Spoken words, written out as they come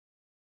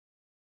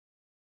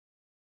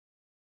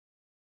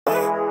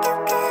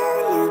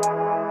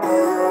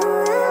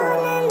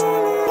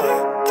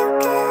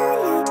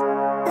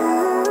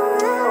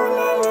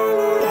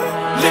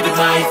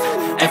life,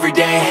 every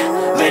day,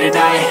 late at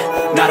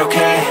night, not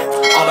okay,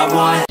 all I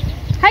want.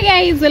 Hi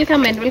guys,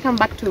 welcome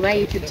back to my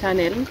YouTube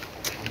channel.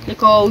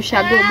 Niko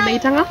USHAGO,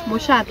 mnaitanga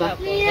Moshadha.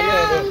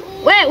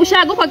 We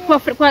USHAGO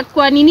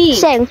kwa nini?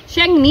 Sheng.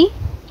 Sheng ni?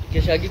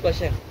 Kishagi kwa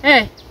sheng.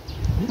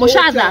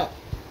 Moshadha.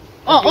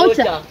 Oh,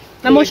 Ocha.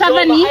 Na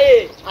Moshadha ni?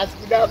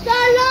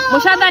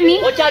 Moshadha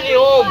ni? Ocha ni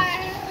home.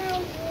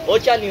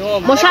 Ocha ni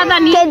home. Moshadha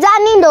ni?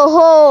 Kejani ndo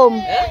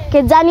home.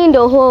 Kejani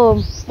ndo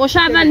home.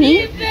 Moshadha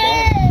ni?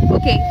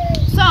 Okay.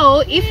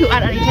 So, if you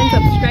are a return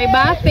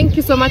subscriber, thank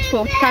you so much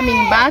for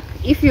coming back.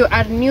 If you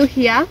are new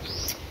here,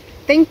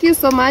 thank you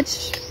so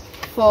much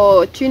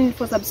for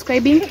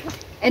subscribing.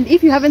 And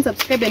if you haven't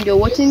subscribed and you're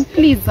watching,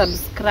 please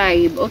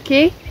subscribe,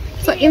 okay?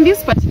 So in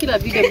this particular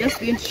video, I'm just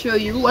going to show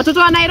you watoto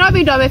wa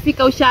Nairobi ndo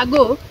wamefika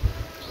USHAGO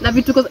na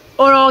vituko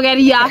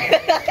orogeria.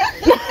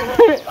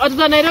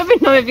 Watoto wa Nairobi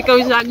ndo wamefika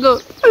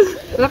USHAGO.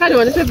 Nataka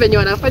niwaonyeshe venye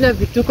wanafanya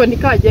vituko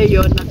nikawa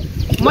hajaiona.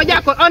 Mmoja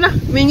ako ona,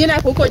 mwingine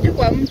ako huko juu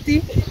kwa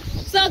mti.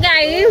 So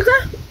guys,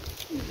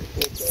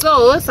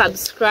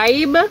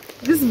 subscribe.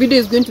 This video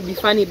is going to be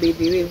funny, by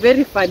the way,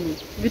 very funny.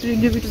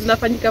 Vitu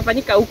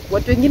zinafanyika huku.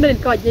 Watu wengine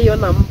nikawa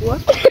hajaiona mbwa.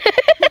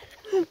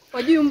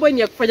 Wajui mbwa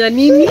ni ya kufanya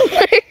nini?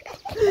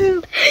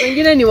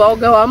 Wengine ni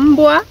waoga wa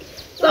mbwa.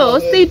 So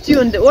stay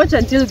tuned, watch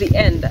until the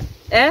end.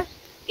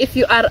 If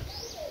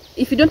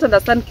you don't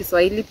understand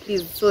Kiswahili,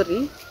 please,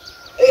 sorry.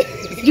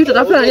 Sijui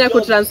tutafuta nani ya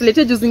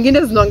kutranslate juu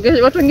zingine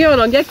zinaongea. Watu wengine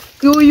wanaongea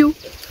Kikuyu,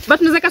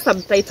 but naweka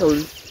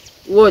subtitles.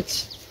 Watch.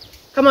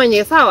 Kama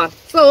wenye sawa.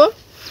 So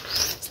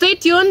stay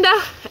tuned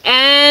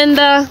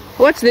and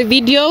watch the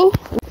video.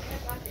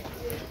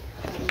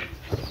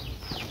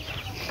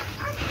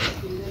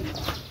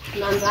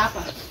 Naanza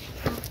hapa.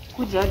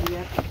 Kuja hadi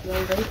hapa.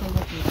 Naangalia kama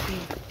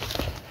tunafika.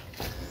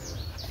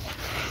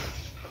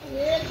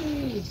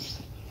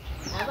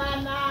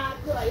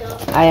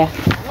 Aya.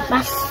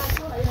 Basi.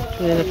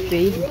 Tunaelekea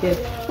hivi pia.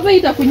 Sasa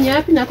itakunya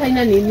wapi na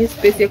haina nini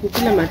space ya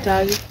kukula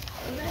matawi?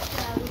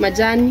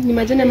 Majani, ni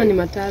majani ama ni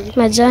matawi?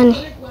 Majani.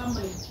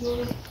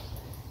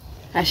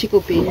 Ashiko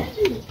pia.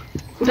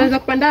 Utaanza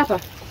kupanda hapa?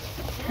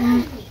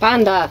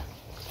 Panda.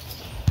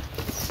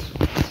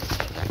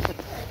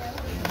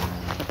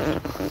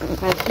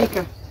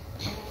 Katika.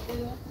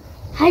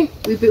 Hai,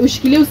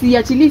 Ushikilie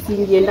usiachilie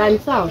isiingie ndani,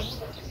 sawa?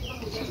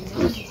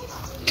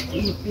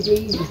 Ipige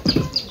hivi.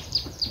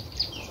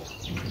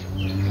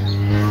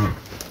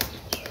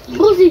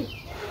 mbuzi.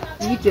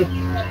 Ite.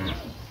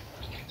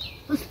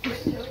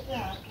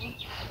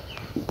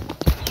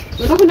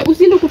 Unataka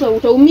usiende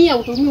utaumia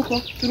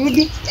huko.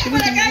 Turudi.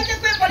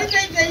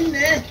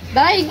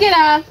 Dai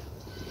gira.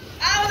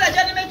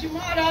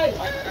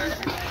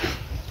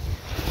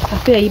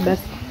 Afia hii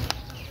basi.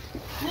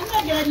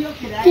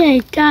 Pia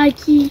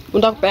itaki.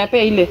 Unataka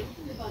pea ile.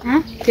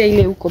 Pia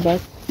ile huko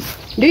basi.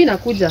 Ndio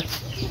inakuja.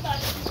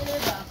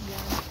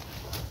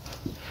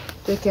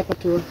 Tuweke hapa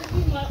tu.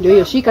 Ndio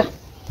hiyo shika.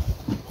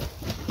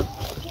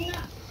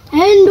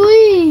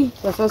 Ndui.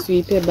 Sasa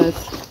uipe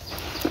basi.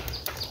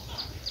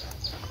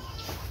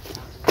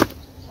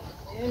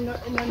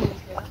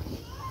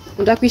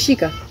 Unataka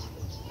kuishika?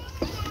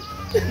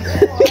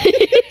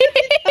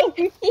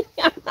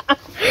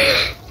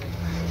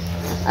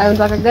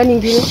 Unataka gani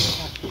nyingine?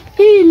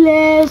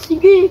 Ile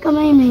sijui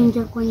kama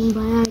imeingia kwa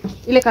nyumba yake.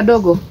 Ile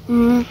kadogo?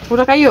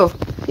 Unataka hiyo?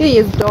 Hiyo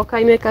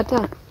yezitoka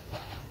imekataa.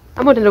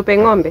 Ama utaenda upe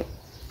ng'ombe?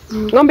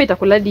 Ng'ombe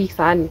itakuladi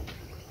sana.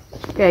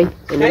 Okay.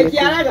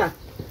 Haikiaraga.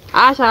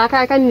 Asha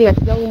kaka ni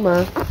katika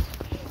uma.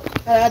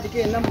 Hadi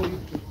kile nambo.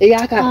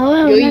 Yaka.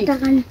 Wewe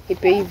unataka nini?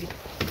 Ipe hivi.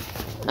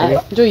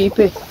 Njoo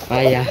ipe.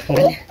 Haya,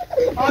 angalia.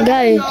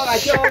 Guys.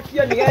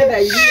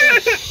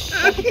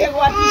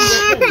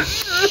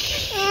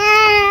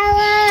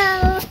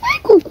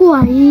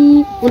 Kukua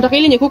hii. Unataka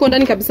ile nyekuko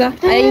ndani kabisa?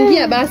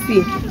 Aingia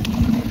basi.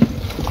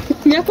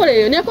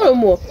 Nyakole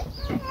mo.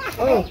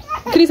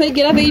 Krisa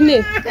igira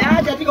veine.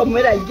 Acha tiko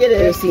mwera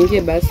igere.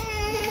 Usiingie basi.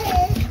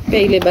 Pia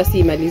ile basi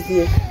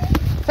imalizie.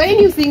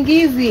 Faini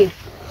usingizi.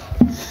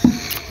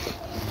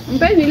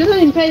 Mpeni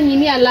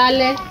nini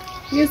alale.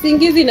 Ni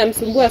usingizi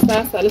inamsumbua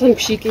sasa. Lazima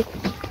nikushike.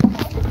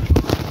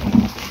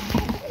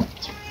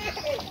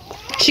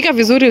 Shika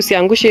vizuri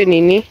usiangushe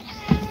nini.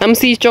 Na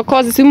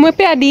msichokoze.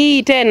 Simwepe hadi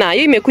hii tena.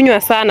 Hiyo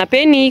imekunywa sana.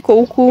 Peni iko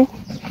huku.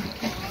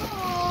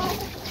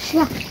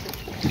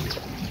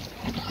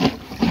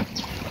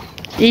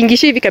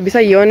 Ingishe hivi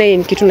kabisa ione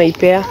ni kitu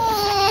naipea.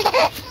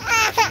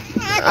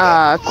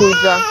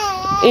 Kuja.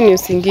 Hii ni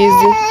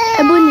usingizi.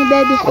 Hebu ni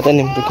baby. Hata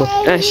ni mtuko.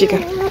 Shika.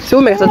 Si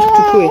umekata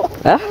tukuchukue.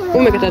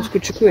 Umekata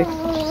tukuchukue.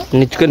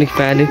 Nichukue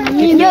nikifanya.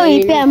 Ndio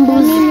ipe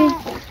mbuzi.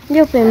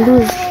 Ndio ipe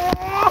mbuzi.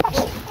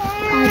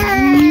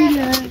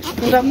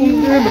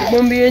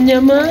 Mwambie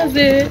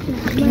nyamaze.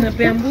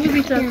 Tunapea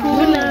mbuzi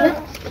chakula.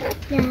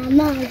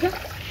 Nyamaza.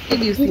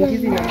 Ili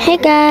usingizi na. Hey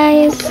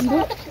guys.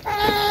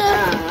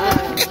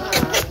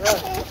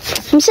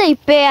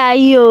 Mshaipea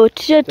hiyo,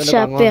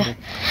 tushapea.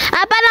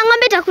 Hapana,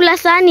 ng'ombe itakula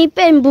sani,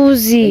 ipe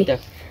mbuzi.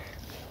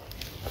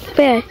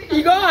 Pe.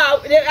 Igo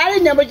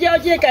ale nyambo chao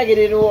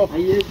chekagirirwo.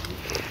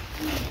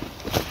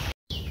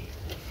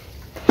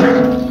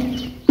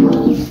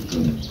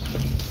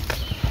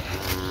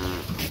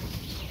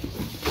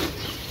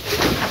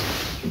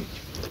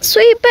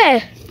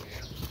 Swipe.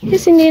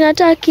 Hisi ndio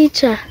inataka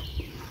kicha.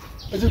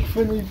 Aje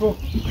kufanya hivyo.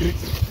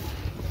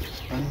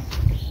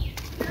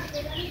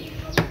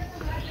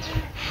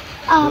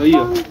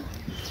 Hiyo.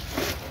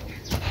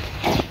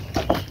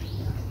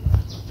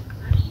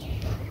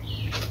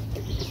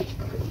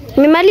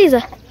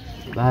 Umemaliza?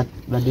 Bado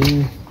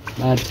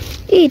bado.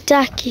 Hii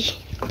taki.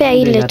 Pea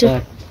ile tu.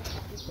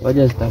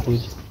 Waje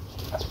zitakuja.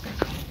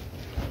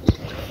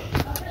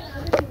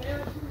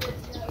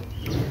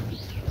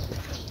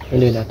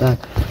 Ile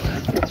inataka.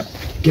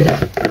 Get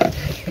up.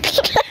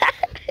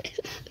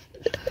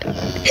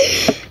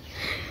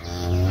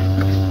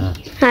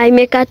 Hai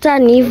imekataa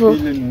ni hivyo.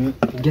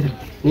 Get up.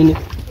 Nini?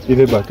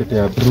 Ile bucket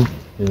ya blue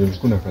yenye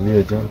mkuna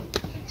kalia jana.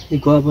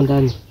 Iko hapo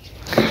ndani.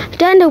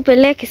 Twende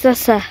upeleke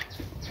sasa.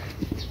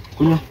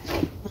 Kuna.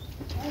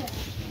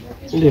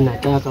 Ile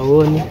nataka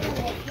uone.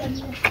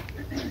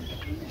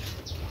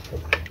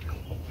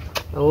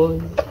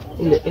 Uone.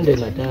 Ile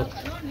nataka.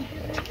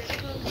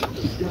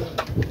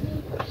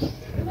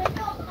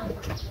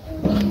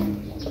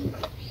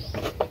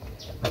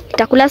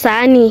 Takula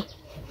sahani.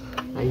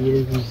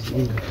 Haiwezi.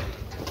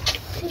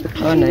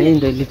 Ona hii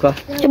ndio ilikuwa.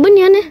 Hebu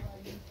nione.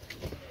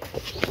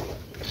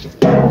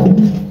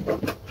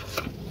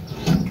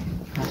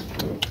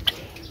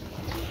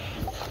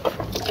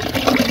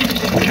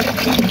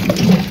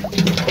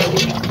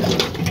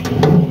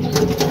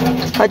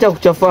 Acha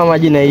kuchafua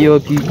maji na hiyo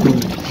kitu.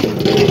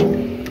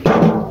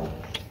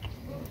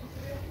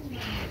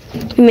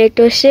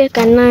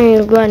 Imetosheka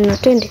nayo bwana,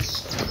 twende.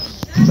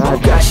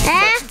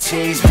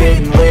 Tease,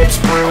 bitten lips,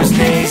 bruised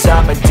knees.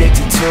 I'm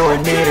addicted to her,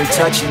 need her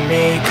touching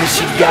me, cause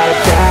she got a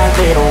bad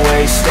little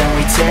waist. And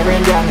we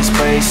tearing down this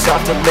place,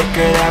 off the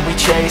liquor that we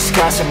chase.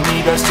 Got some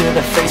egos to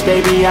the face,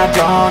 baby, I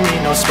don't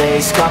need no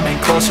space. Coming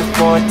closer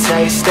for a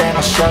taste, and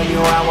I'll show you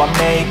how I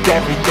make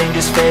everything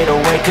just fade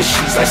away. Cause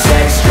she's like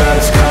sex,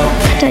 drugs,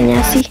 cocaine.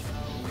 Tanyasi.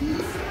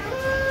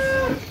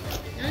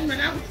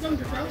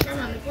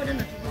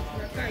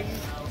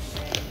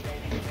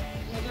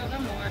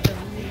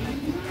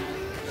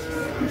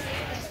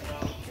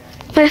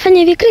 Fanya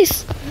hivi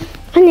Chris.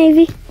 Fanya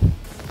hivi.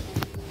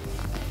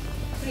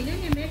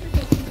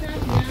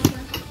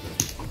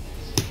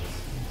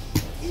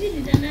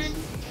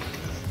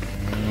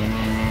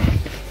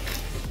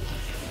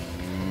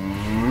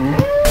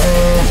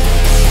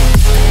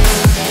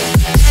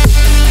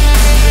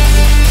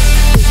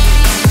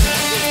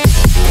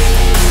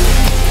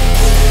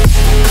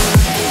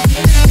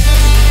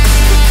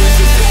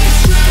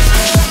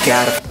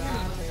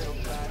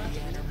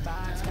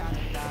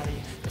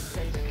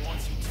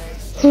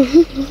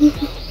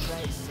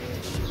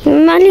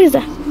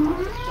 Maliza.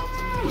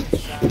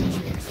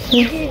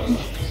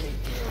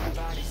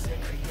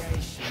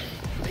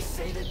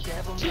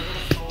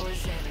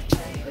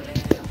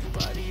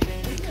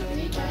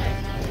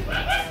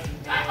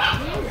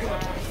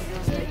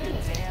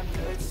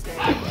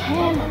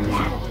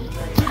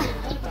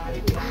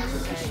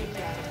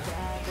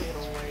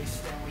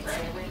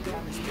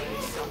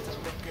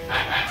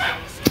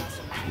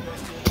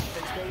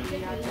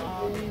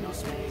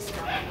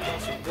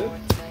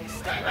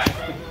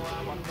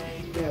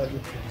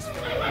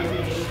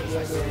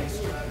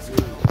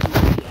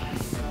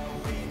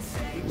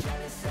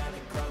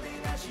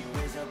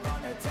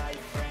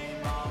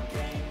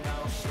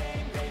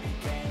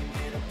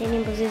 Ini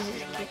mbuzi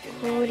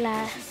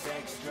zikikula.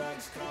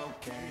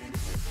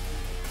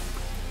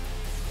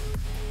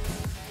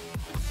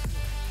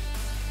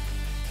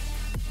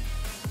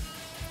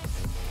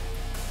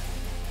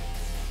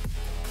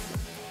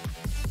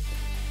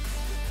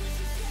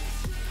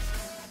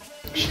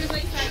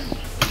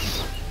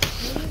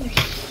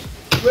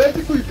 Wewe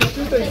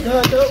kuikata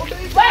ikata,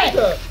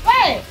 utaikata.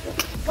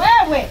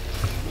 Wewe.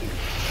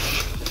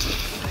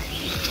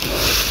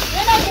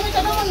 Nenda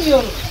kumita kama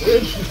mnyoro.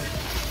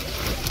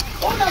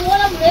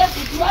 Unamwona mrefu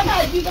tu hata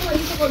hajui kama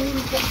yuko kwa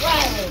nini kwa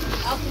wewe.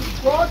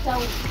 Akugota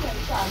ukita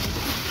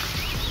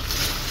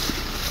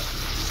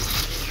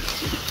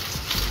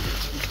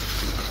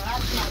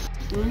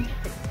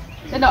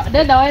sana.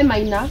 Dada wewe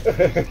Maina.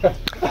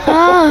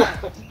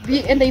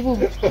 Enda hivyo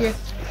mchukue.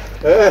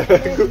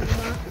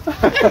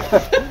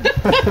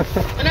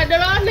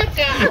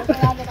 Anadoloneka.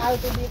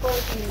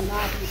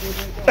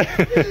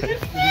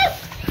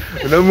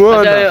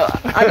 Unamuona?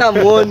 Hata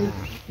muone.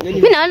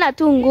 Mimi naona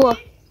tu nguo.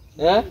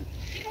 Eh?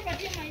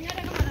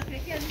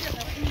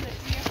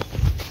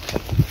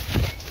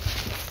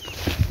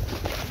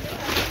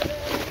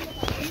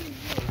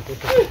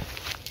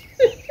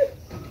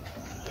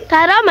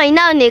 Karama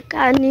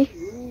inaonekani.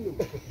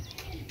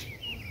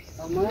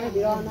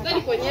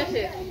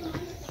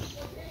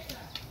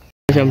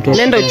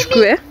 Nenda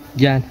uchukue.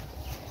 Jana.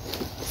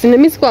 Sina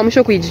mimi sikuwa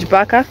mwisho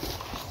kujipaka.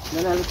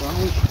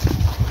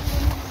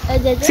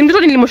 Si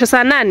mtoto nilimosha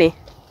saa 8.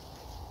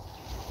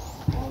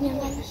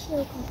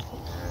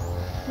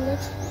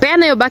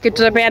 Peana hiyo bucket,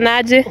 tutapeana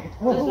aje?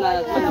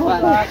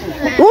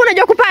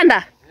 Unajua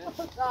kupanda?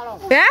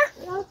 Eh?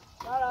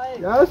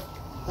 Yes.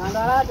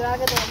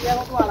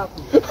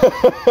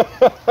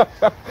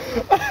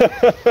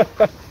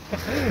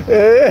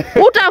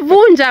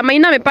 Utavunja.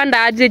 Maina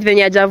amepanda aje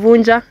venye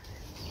hajavunja.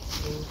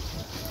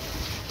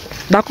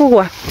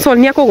 Bakugwa. So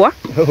ni yakogwa?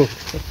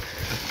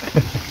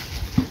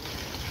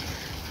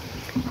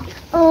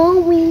 Oh,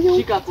 winyo.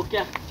 Shika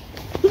pokea.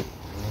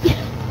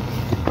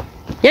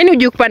 Yaani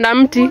hujui kupanda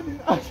mti.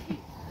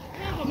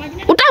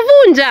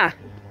 Utavunja.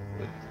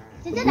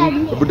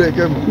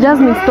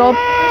 Jasmine, stop.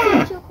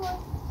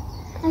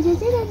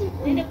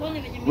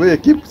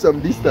 Wait, keep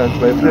some distance,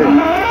 my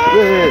friend.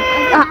 Wait.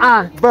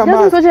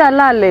 Jasmine sote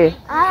alale.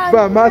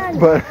 Ba mask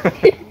ba.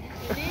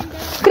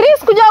 Chris,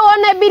 kuja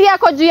uone biri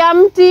yako juu ya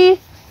mti.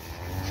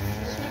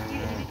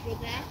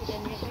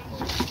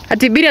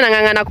 Ati biri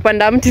anang'ang'ana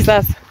kupanda mti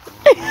sasa.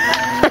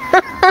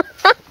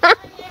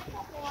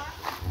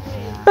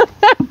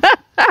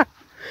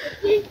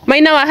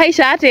 Maina wa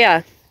haisha ate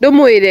ya.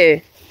 Domo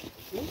ile.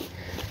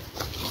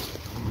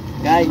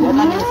 Guys, hata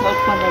nimesahau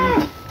kupanda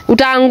mti.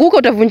 Utaanguka,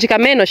 utavunjika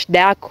meno, shida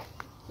yako.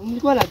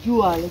 Nilikuwa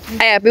najua lakini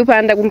Aya, pia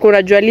upanda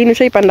unajua lini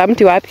ushaipanda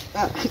mti wapi?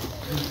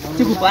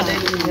 sikupanda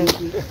ile.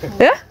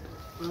 Eh?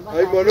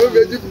 Ai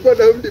mwanaume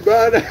jikupanda mti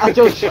bana.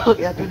 Acha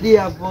ushoke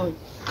atulia hapo.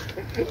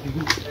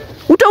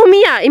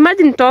 Utaumia,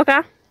 imagine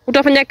toka.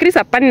 Utafanya Chris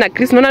apande na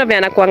Chris naona vile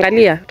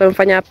anakuangalia.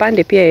 Utamfanya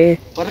apande pia yeye.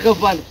 Wataka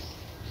upande.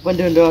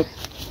 Pande ndio wapi?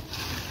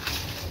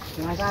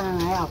 Tunataka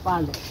na yeye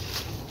apande.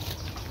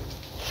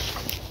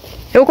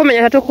 Huko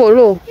menya tatu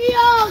lo. Yo,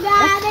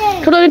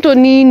 gade. Toto nito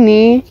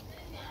nini?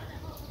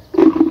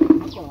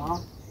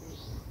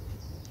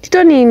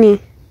 Tito nini?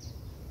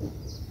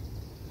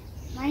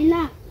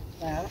 Maina.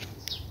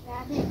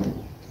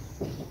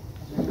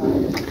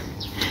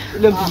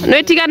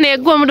 No tiga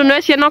nego mundu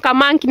no cia no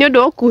kamanki ni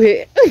undu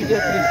okuhe.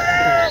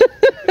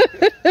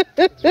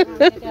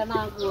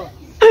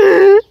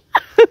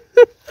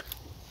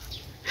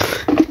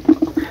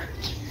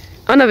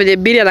 Ona vile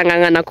biri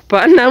anang'ang'ana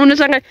kupanda.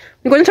 Unashanga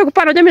nikuonyesha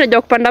kupanda, unajua mimi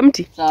najua kupanda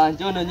mti. Sawa,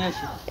 njoo nionyeshe.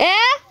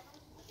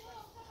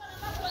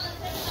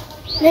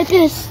 Let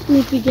us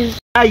nipige.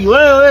 Ai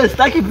wewe,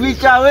 sitaki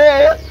picha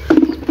wewe.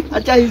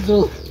 Acha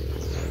hizo.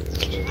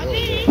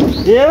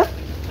 Yeah?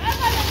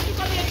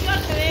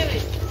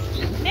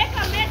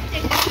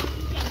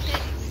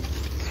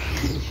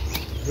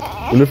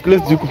 Unafikiria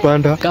sijui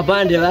kupanda?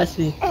 Kapande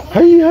basi.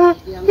 Haya.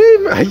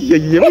 Haya,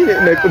 mimi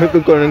na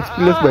experience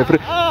my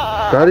friend.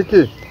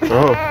 Kariki.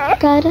 Oh.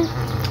 Kara.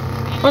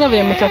 Ona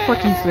vile mchafua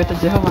kisweta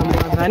Jehova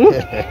mwadhani.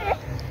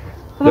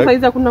 Sasa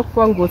hizi hakuna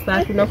kufua nguo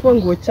safi, unafua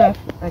nguo chafu.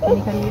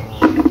 Lakini kani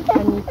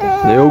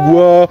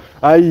Neugwo,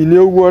 ai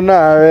neugwo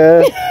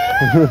nawe.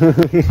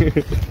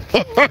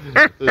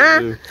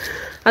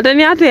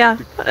 Atani ate ya.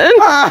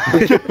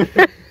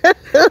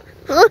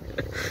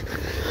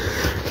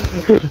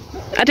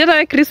 Ateta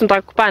wewe Chris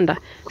unataka kupanda.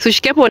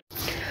 Usishike hapo.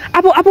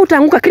 Hapo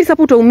utaanguka Chris,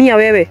 hapo utaumia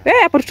wewe.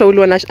 Hapo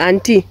tutauliwa na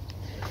auntie.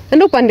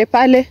 Nenda upande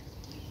pale.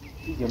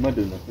 Jamaa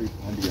ndio anafai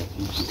kupanda ya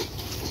fuji.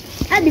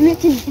 Hadi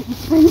miti.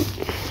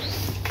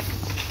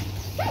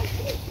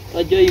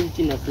 Wajua hii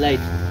mti na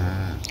slide.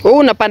 Wewe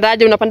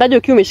unapandaje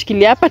ukiwa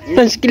umeshikilia hapa?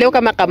 Unashikilia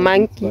kama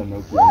kamanki. Bana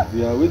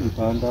ukianzia hawezi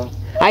panda.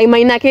 Ai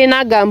maina ke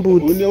na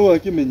gambut. Uni huwa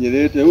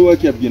akimenyerete, huwa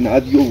akiabina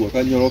athio huwa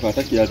kanyoroka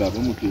atakiaga hapo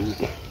mtu.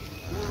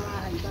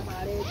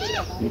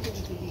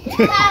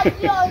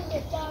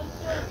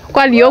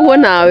 Kwa lio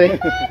nawe.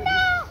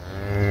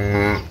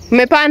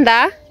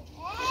 Umepanda?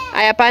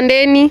 Aya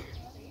pandeni.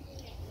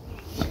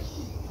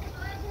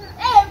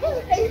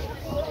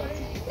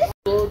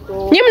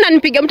 Nyinyi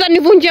mnanipiga,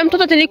 mtanivunjia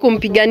mtoto tena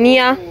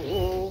kumpigania.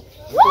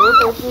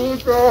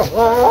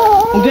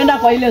 Ungeenda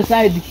kwa ile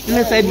side.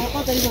 Ile side.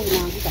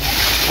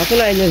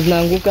 Hakuna yenye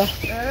zinaanguka.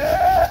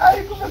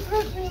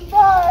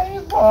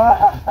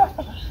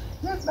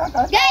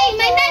 Gai,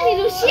 Maina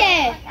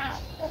nirushie.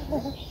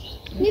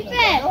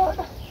 Nipe.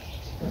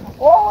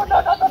 Oh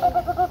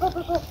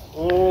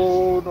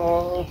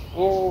no.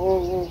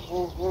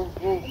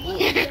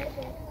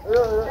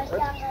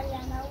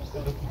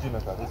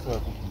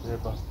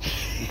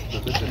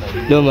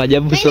 Ndio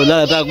maajabu Sola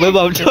anataka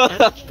kubeba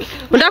mtoto.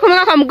 Unataka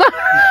kumweka kwa mgongo?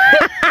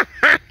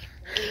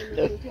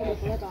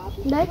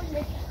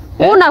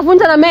 Wewe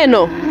unavunja na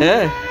meno?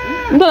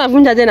 Mtu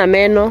anavunja je na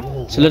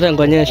meno? Sileta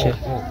ngonyeshe.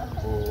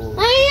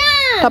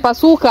 Aya.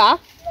 Tapasuka.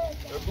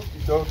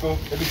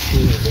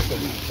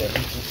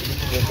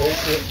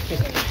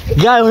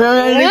 Gai,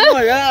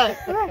 unaona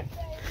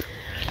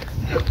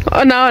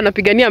Ona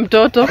anapigania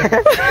mtoto.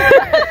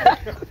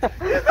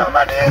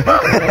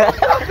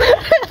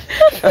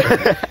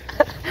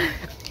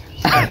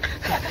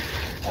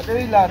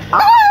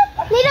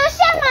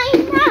 Nirushe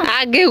Maina.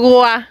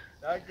 Agegwa.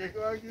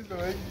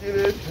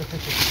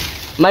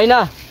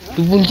 Maina,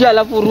 tuvunjie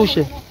alafu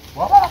urushe.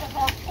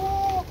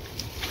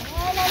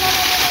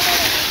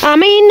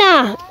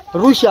 Amina.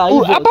 Rusha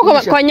hivyo.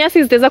 Hapo kwa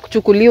nyasi zitaweza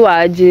kuchukuliwa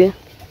aje?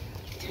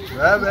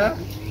 Baba.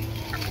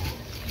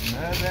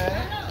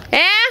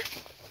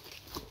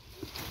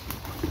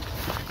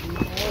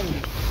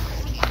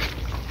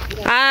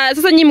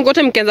 Sasa nyinyi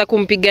mkote mkianza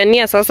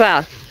kumpigania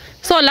sasa.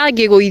 So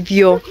lage go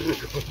hivyo.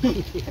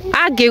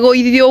 Agigo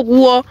ithio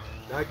guo.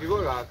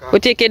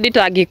 Utike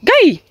ndito agi.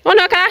 Ngai,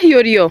 ona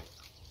kahiorio.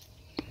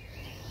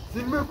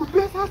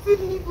 Simekupea sasa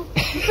hivi.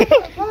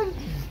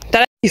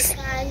 Tarakis.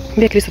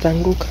 Mbia Chris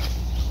ataanguka.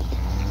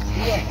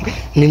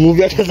 Ni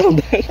movie hata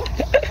sound.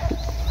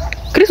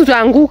 Chris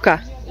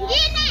utaanguka.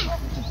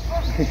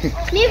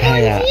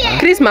 Nivuzie.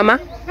 Chris mama.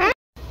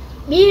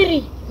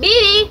 Biri.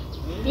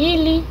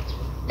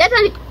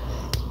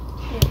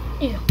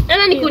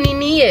 Ana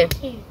nikuninie.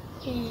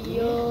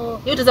 Iyo.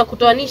 Hiyo utaweza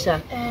kutoanisha?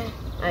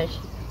 Aishi.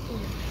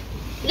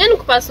 Ngoja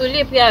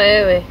nikupasulie pia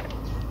wewe.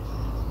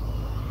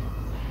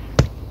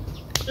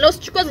 Leo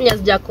sichukua zenye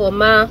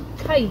hazijakoma.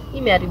 Hai,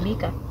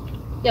 imeharibika.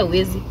 Ya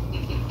uwezi.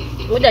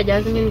 Ngoja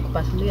jazi mimi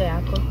nikupasulie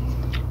yako.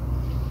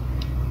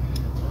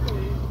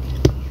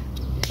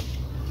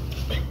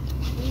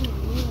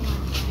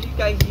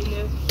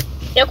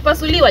 Ya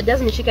kupasuliwa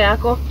jazi nishika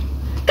yako.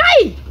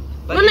 Kai!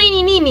 Mbona hii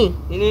ni nini?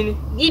 Ni nini?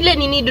 Ile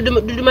nini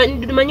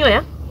dudu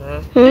manyoya?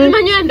 Dudu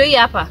manyoya ndio hii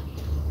hapa.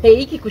 Hey,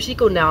 hiki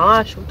kushika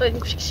unawasha. Utaki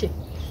nikushikishe.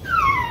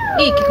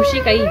 Hii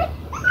kikushika hii.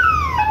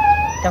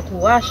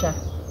 Itakuwasha.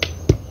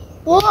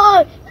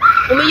 Woi.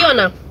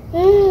 Umeiona?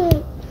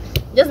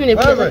 Jasmine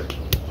nimepiga.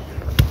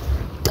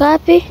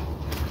 Kapi?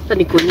 Sasa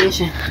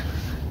nikuonyeshe.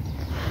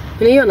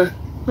 Unaiona?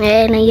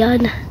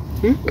 Naiona.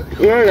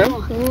 Unaona?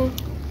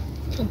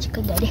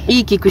 Chika gari.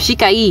 Hii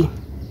kikushika hii.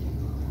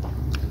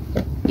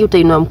 Hii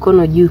utainua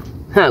mkono juu.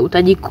 Ha,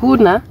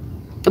 utajikuna.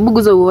 Hebu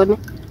guza uone.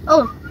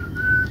 Oh.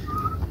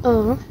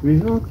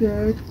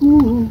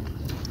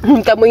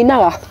 Kama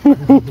inawa.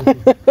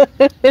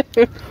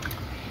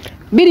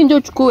 Bili njoo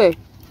uchukue.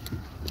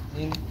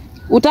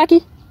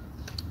 Utaki?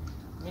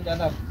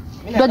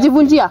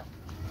 Utajivunjia.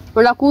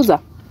 Unakuuza.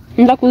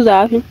 Ndakuuza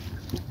afi.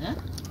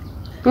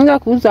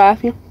 Ndakuuza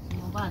afi.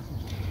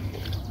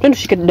 Don't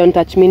shake it, don't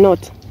touch me not.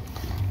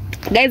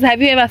 Guys,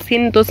 have you ever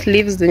seen those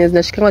leaves zenye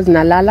zinashikangwa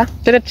zinalala?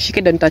 Tena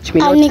tushike don't touch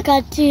me not.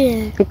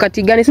 Nikatie.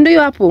 Ukati gani? Si ndio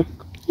hiyo hapo?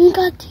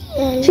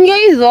 Nikatie. Sindio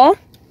hizo?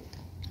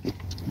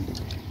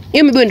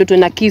 Hiyo mbibo ndio tuwe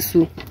na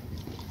kisu.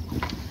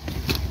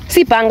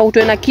 Si panga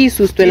utoe na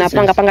kisu, usitoe na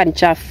panga, panga ni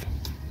chafu.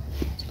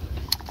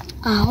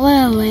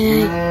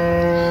 Wewe.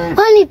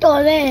 Kwani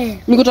tole.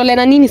 Nikutolea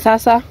na nini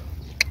sasa?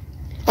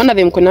 Ona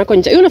vile mkono wako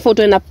nje. Hiyo unafaa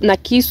utoe na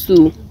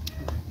kisu.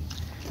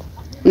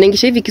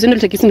 Unaingisha hivi kisu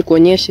ndio kisu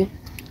nikuonyeshe.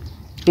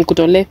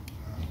 Nikutolee.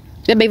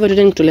 Beba hivyo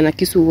tuende nikutolee na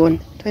kisu uone.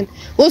 Twende.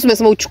 Wewe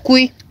umesema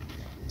uchukui.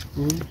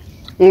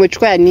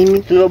 Umechukua ya nini?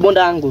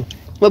 Tunabonda yangu.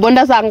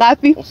 Umebonda saa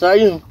ngapi? Sasa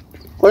hiyo.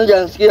 Kwani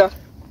janisikia?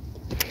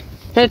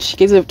 Twende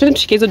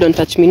tushike hizo don't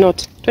touch me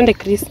not. Twende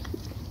Chris.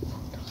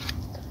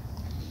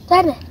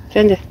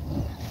 Twende.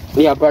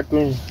 Hii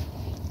apartment.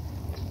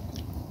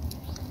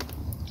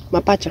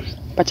 Mapacha.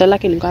 Pacha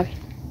lake ni ngapi?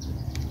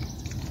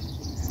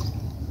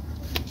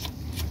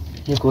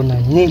 Niko na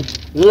nini?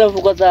 Zile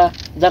fuko za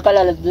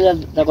kala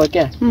za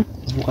kuwekea.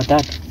 Fuko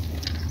 3.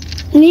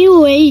 Ni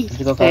uwe hii.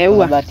 Ziko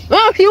kwa bati.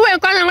 Oh, hiwe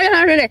kwanza ngoja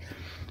na rede.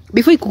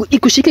 Before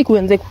ikushike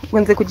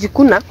kuanze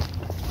kujikuna.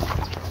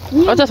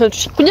 Acha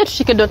kuja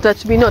tushike don't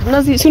touch me not.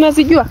 Si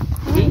unazijua?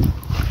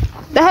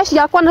 Dahashi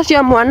ya kwana si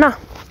ya mwana.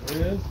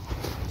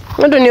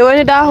 Ndo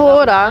nione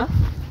dahora.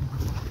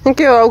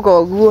 Nkiwa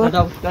uko guo.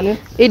 Nataka kushikane.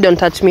 Hii don't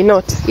touch me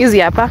not. Hizi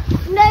hapa.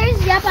 Ndio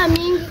hizi hapa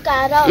mingi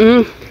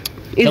karao.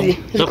 Hizi.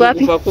 Ziko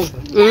wapi?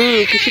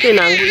 Kishika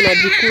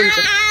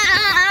inajikunja.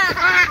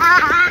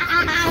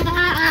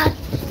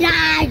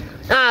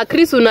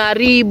 Chris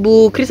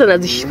unaharibu. Chris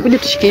anazishikuja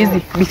tushike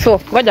hizi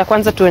before. Ngoja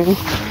kwanza tuone.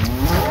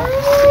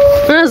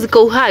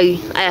 Ziko uhai.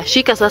 Aya,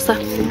 shika sasa.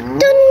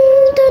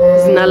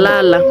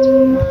 Zinalala.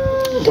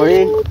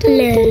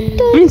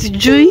 Mimi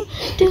sijui.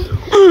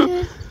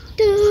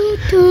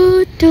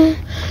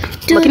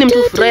 Lakini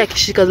mtu furahi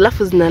akishika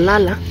alafu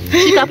zinalala.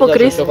 Shika hapo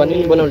Chris. Kwa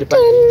nini mbona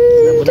ulipata?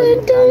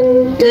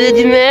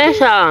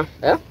 Zilijimesha.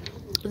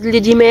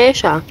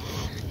 Zilijimesha.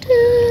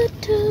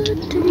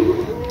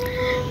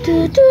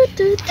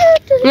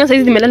 Sasa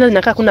hizi zimelala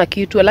zinakaa kuna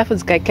kitu alafu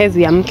zikaekae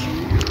ziamke.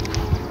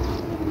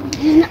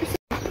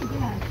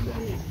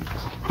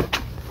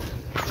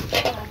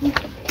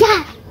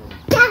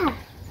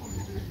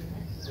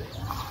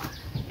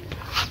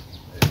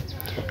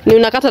 Ni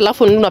unakata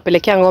alafu ndio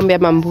unapelekea ng'ombe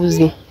ama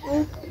mbuzi.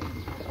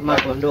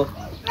 Kama kondoo.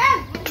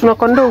 Tuna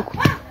kondoo huko.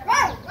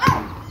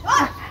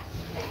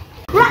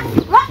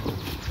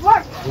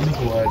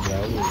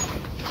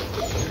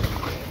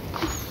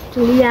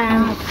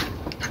 Tulia.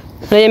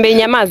 Naomba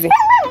inyamaze.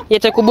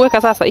 Yacha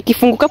kubweka sasa.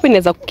 Ikifunguka hapo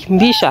inaweza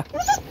kukimbisha.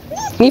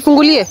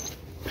 Nifungulie.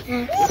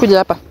 Kuja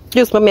hapa.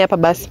 Njoo usimame hapa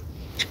basi.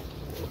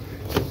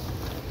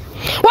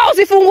 Wao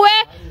usifungue.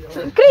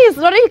 Chris,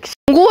 Lorik,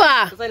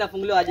 fungua. Sasa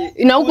inafunguliwa aje?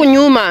 Ina huko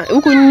nyuma,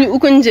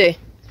 huko nje.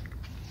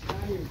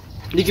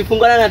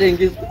 Nikifungua na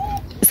dengi.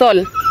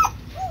 Sol,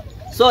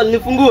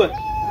 nifungue.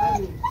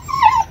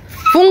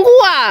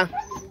 Fungua.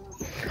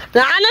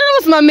 Na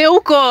usimame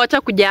huko,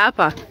 acha kuja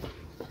hapa.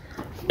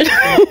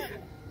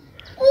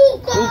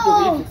 Huko.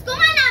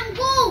 Kama na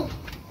mguu.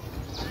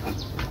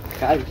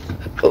 Kali.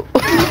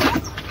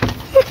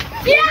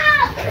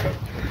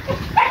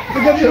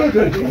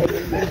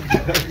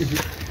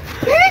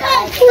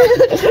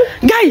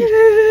 Guy.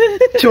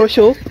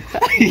 Show.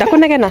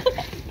 Dakuna kena.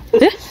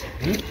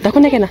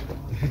 Dakuna kena.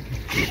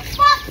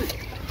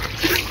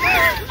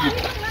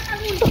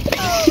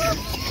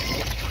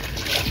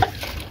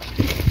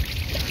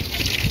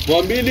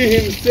 Mwambili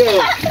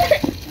himself.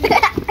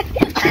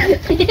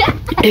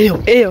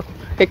 Eyo.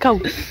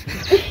 Ekau.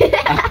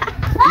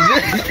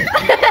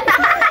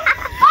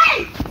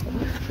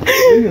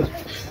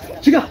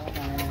 Shika.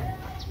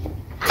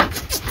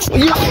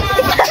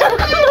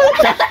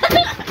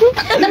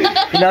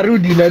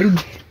 Narudi.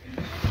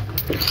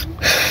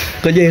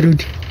 Ngoja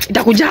irudi.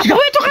 Itakujaba.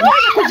 Wewe toka nje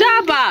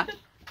itakujaba.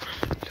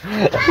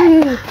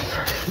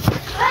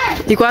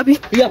 Iko wapi?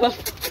 Hii hapa.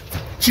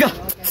 Shika.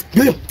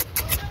 Yoyo.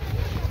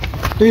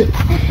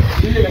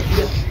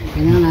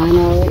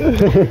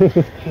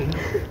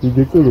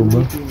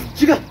 Igekuluma.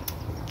 Shika.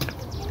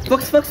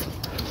 Fox.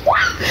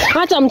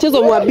 Acha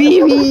mchezo mwa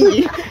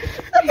bibi.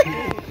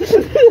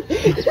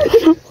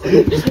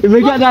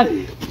 Imeingia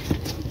ndani.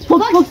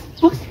 Fox.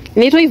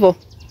 Inaitwa hivyo?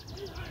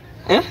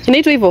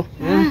 Inaitwa hivyo?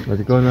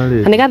 Atikona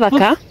le.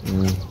 Anigathaka?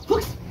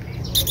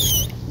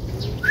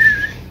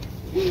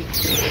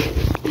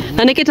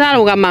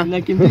 Anikitara ugama.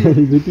 Nakimbia.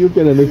 Zitio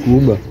kana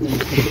nekuumba.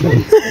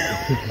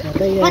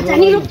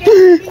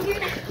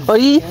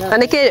 Oi,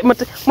 anike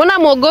mbona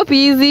muogopi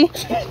hizi?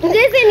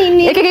 Ndizi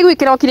nini? Eke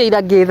kigwikira okire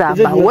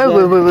iragithamba.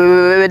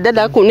 Wewe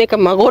dada kuneka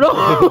magoro.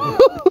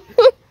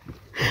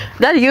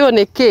 Dadi yo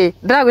neke,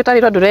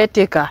 ndagwita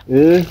nduretika.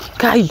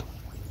 Kai.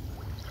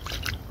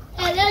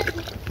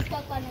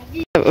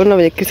 Ona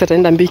vile Chris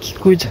ataenda mbiki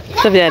kuja.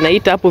 Sasa vile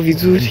anaita hapo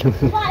vizuri.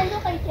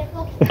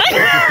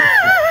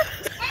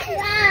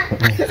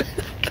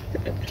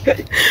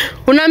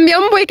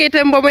 Unaambia mbwa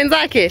ikaite mbwa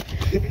mwenzake?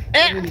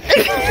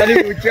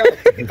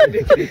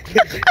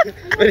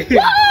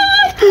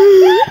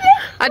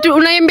 Atu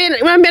unaambia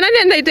nani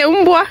anaite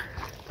mbwa?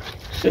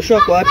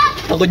 Sasa kwa wapi?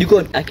 Ako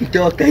jikoni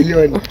akitoka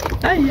hiyo.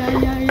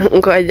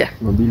 Ngoja.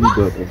 Mwambili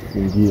dot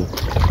ingia.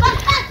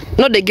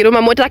 No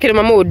degiroma motake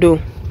mama mudu.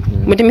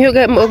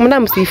 Mtimihoga mna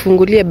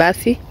msifungulie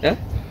basi.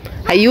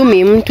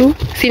 Hayumi mtu,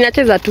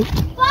 sinacheza tu.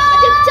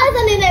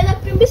 Kucheza ninaweza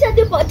kukimbisha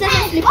tu poteza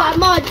slipa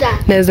moja.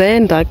 Naweza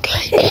enda.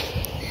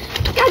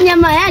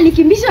 Kanyama yali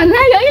kimbisha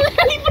nayo ile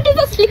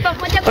alipoteza slipa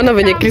moja. Ona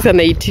venye Chris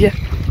anaitia.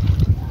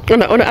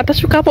 Ona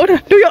atashuka hapo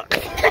ona. Ndio.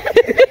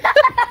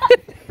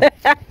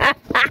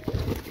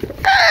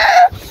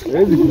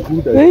 Hezi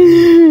kukuta.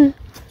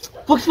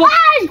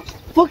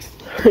 Fox.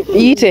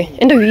 Iite,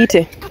 enda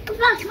uite.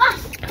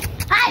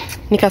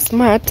 Nika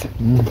smart.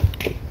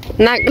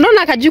 Na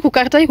nona kaji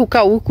kukata kukaa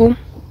huku.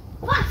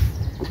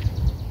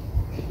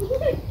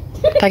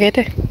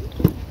 Tagete.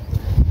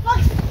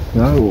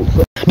 Nao.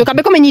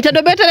 Dokabe komenyita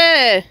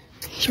dobetere.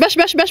 Shiba.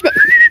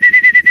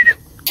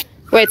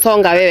 Wewe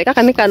tonga wewe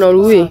kaka nika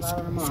norui.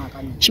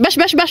 Shiba.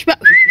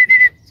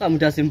 Sasa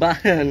mtasimba.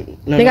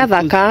 Nika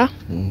dhaka.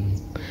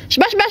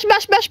 Shiba.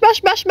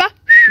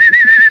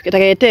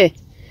 Kitagete.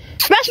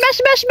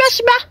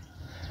 Shiba.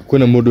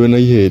 Kuna modo na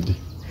ihedi.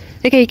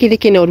 Eke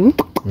iki noru.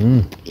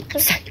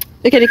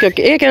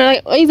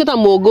 Eke hizo ta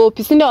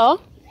muogopi, si ndio?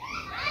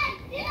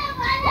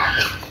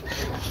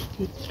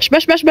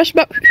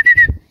 Shiba.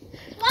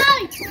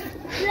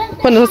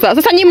 Kwani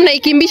sasa nyinyi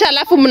mnaikimbisha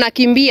alafu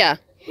mnakimbia.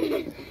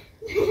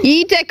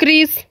 Iite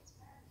Chris.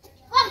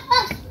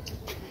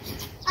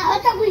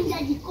 Hata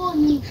kuingia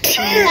jikoni.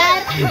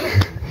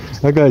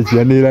 Akachi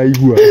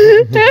aniraigua.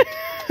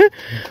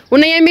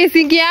 Unaiambia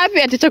singia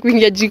wapi atacha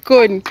kuingia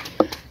jikoni?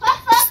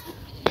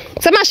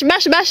 Sema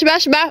shiba.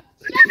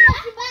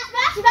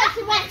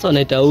 Sasa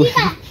naita huyu.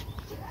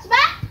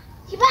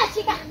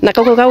 Na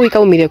kako wika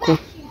umireko.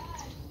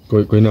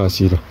 Kwa ina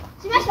asira.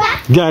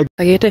 Gag.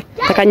 Tagete,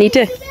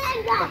 takanyite.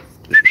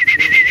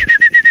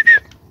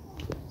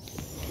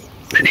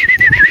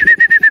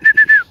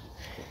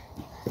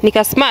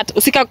 Nika smart,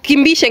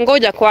 usikakimbishe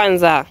ngoja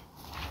kwanza.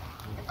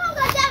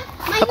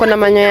 Ako na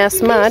manyoya ya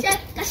smart.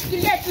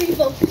 Kashikilia tu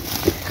hivyo.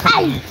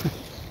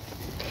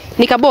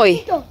 Nika boy.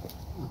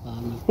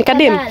 Nika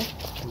dem.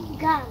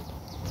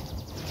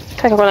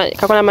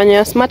 Kako na manyoya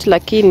ya smart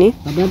lakini.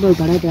 Baba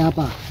ukarete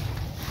hapa.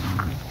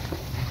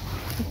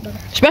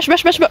 Shiba.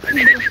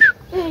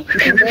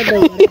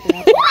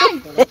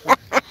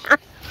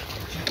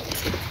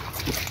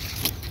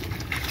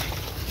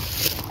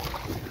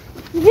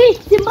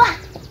 Simba.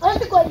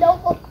 Wapi kwenda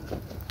huko?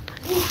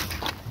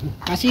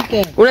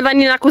 Kashike.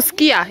 Unadhani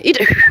nakusikia?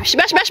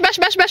 Shiba.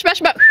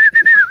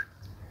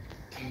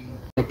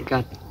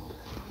 Katikati.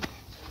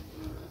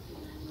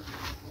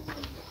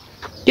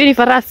 Hiyo ni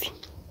farasi.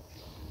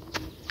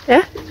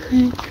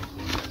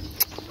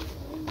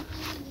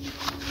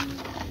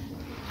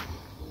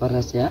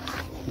 Farasi ya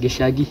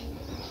Geshagi.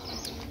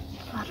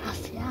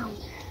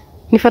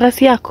 Ni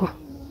farasi yako?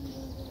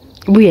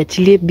 Hebu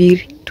iachilie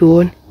biri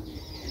tuone.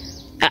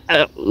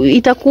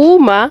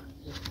 Itakuuma.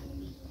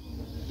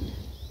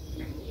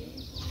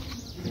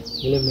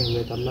 Ile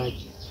mmeweka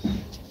maji.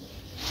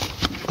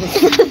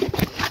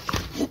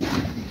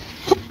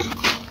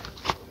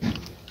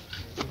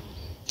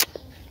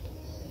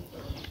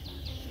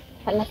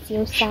 Farasi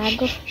ya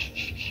USHAGO.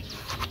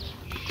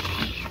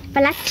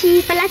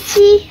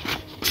 Palachi.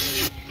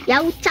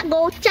 Ya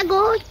USHAGO.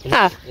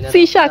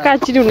 Si shaka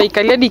chini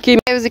unaikalia DK.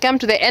 We come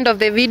to the end of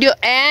the video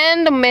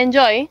and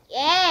enjoy.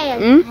 Yeah.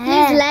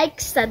 Please like,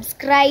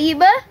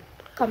 subscribe,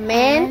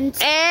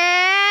 comment,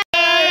 and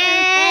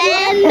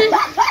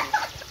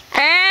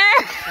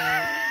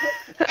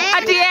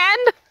at the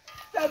end.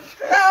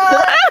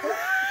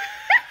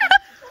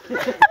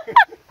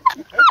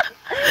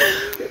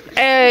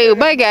 Hey,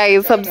 bye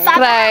guys,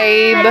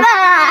 subscribe.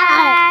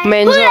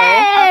 Enjoy.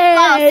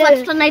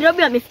 Watu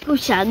Nairobi wamefika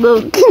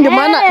USHAGO.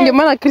 Ndio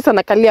maana Chris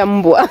anakalia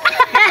mbwa.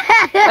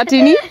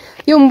 Ati ni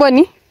hiyo mbwa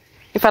ni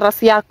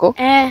farasi yako.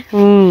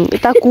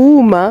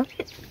 Itakuuma.